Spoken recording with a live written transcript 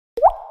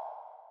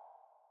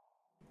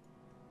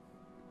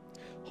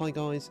Hi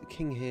guys,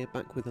 King here,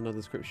 back with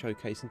another script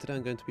showcase, and today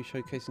I'm going to be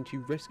showcasing to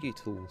you Rescue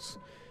Tools,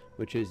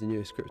 which is the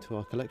newest script to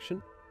our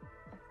collection.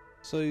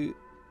 So,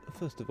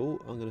 first of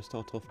all, I'm going to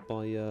start off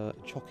by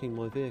chocking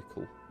my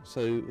vehicle.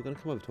 So, we're going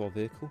to come over to our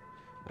vehicle,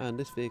 and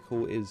this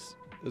vehicle has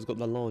got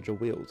the larger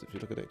wheels, if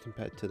you look at it,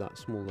 compared to that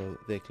smaller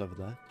vehicle over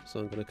there. So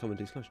I'm going to come and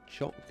do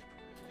 /chock.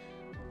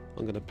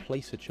 I'm going to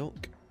place a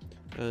chock,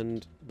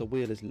 and the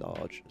wheel is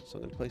large, so I'm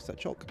going to place that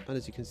chock, and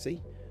as you can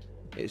see,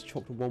 it's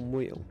chocked one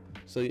wheel.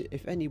 So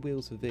if any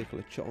wheels of the vehicle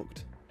are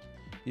chocked,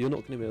 you're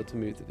not going to be able to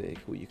move the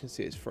vehicle. You can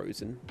see it's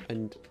frozen,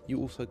 and you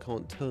also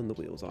can't turn the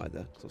wheels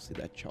either, because obviously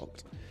they're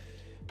chocked.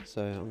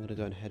 So I'm going to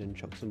go ahead and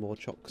chuck some more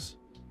chocks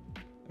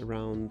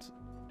around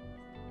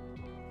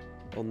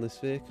on this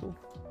vehicle.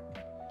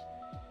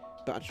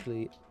 But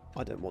actually,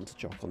 I don't want to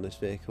chock on this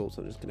vehicle,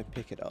 so I'm just going to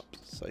pick it up.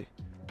 So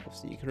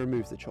obviously you can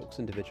remove the chocks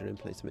individually and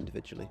place them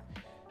individually.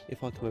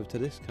 If I come over to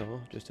this car,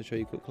 just to show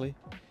you quickly,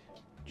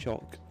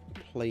 chock,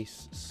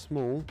 place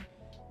small,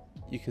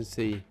 you can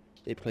see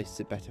it places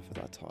it better for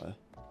that tyre.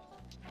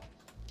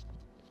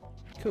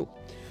 Cool.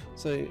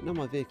 So now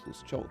my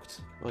vehicle's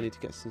chocked, I need to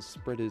get some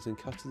spreaders and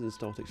cutters and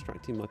start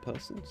extracting my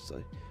person. So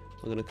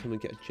I'm going to come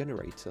and get a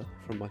generator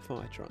from my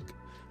fire truck.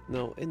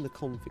 Now in the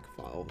config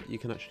file you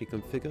can actually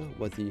configure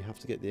whether you have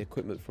to get the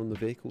equipment from the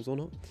vehicles or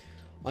not.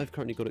 I've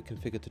currently got it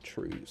configured to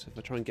true, so if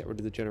I try and get rid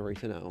of the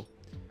generator now,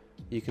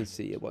 you can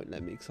see it won't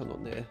let me because I'm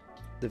not near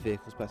the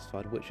vehicle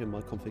specified, which in my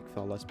config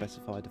file I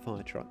specified a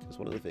fire truck as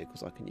one of the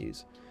vehicles I can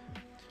use.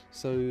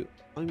 So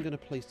I'm going to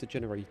place the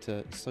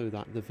generator so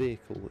that the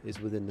vehicle is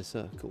within the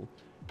circle,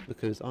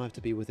 because I have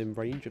to be within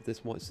range of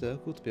this white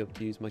circle to be able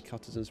to use my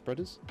cutters and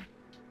spreaders.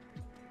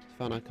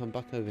 So now I come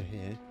back over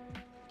here,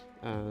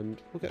 and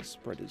we'll get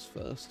spreaders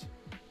first,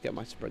 get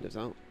my spreaders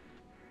out.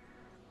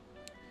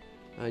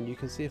 And you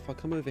can see if I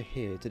come over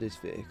here to this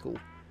vehicle,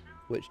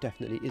 which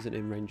definitely isn't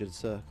in range of the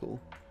circle,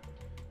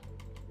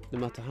 no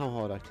matter how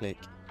hard I click,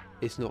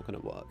 it's not going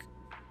to work.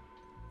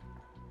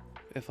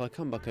 If I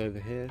come back over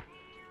here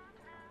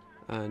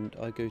and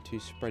I go to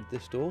spread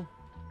this door,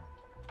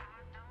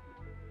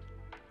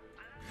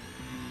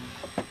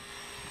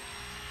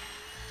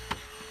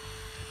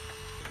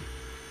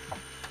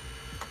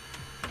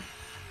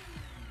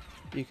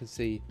 you can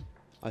see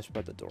I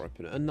spread the door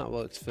open, and that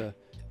works for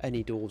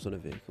any doors on a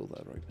vehicle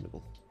that are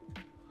openable.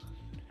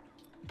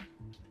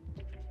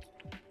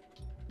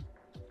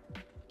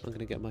 I'm going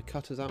to get my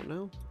cutters out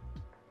now,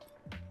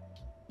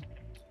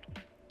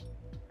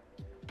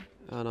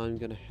 and I'm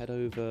going to head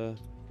over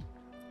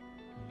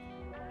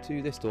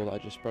to this door that I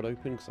just spread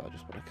open, because I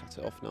just want to cut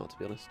it off now, to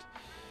be honest.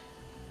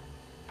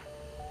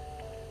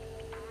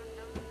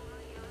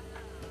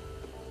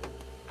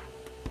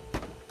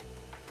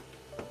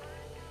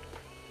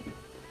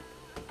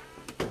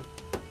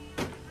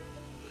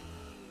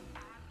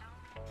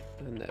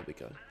 And there we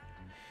go.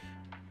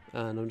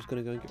 And I'm just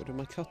going to go and get rid of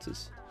my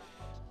cutters.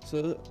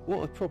 So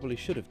what I probably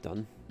should have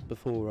done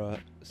before I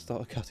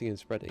started cutting and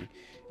spreading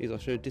is I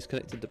should have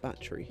disconnected the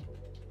battery.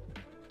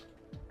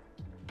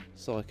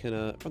 So I can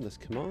run this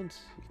command.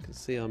 You can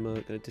see I'm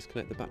going to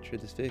disconnect the battery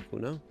of this vehicle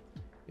now.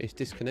 It's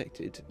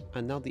disconnected,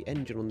 and now the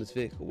engine on this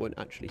vehicle won't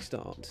actually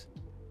start.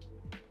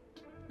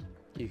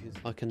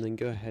 I can then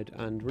go ahead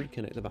and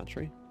reconnect the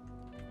battery.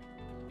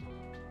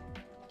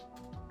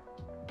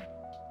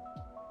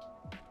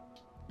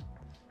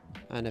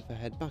 And if I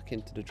head back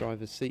into the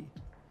driver's seat,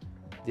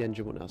 the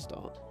engine will now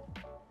start.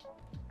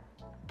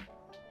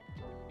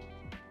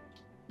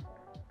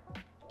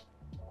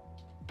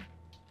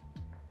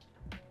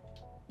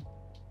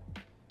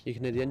 You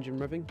can hear the engine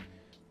revving,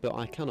 but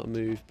I cannot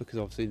move because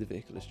obviously the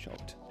vehicle is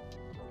chocked.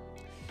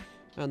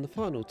 And the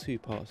final two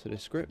parts of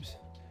this script,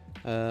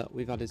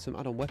 we've added some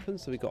add-on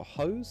weapons. So we've got a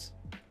hose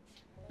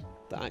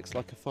that acts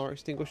like a fire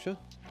extinguisher,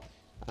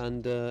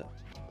 and the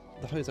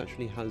hose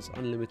actually has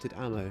unlimited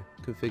ammo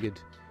configured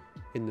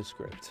in the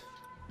script.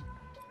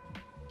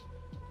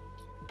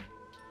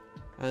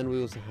 And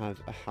we also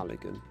have a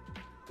Halligan,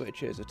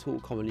 which is a tool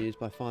commonly used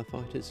by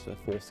firefighters for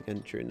forcing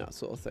entry and that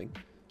sort of thing.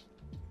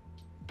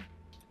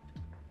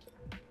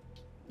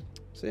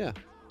 So yeah.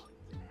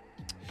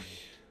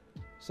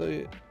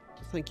 So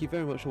thank you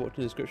very much for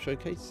watching the script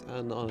showcase,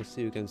 and I'll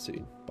see you again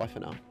soon. Bye for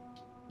now.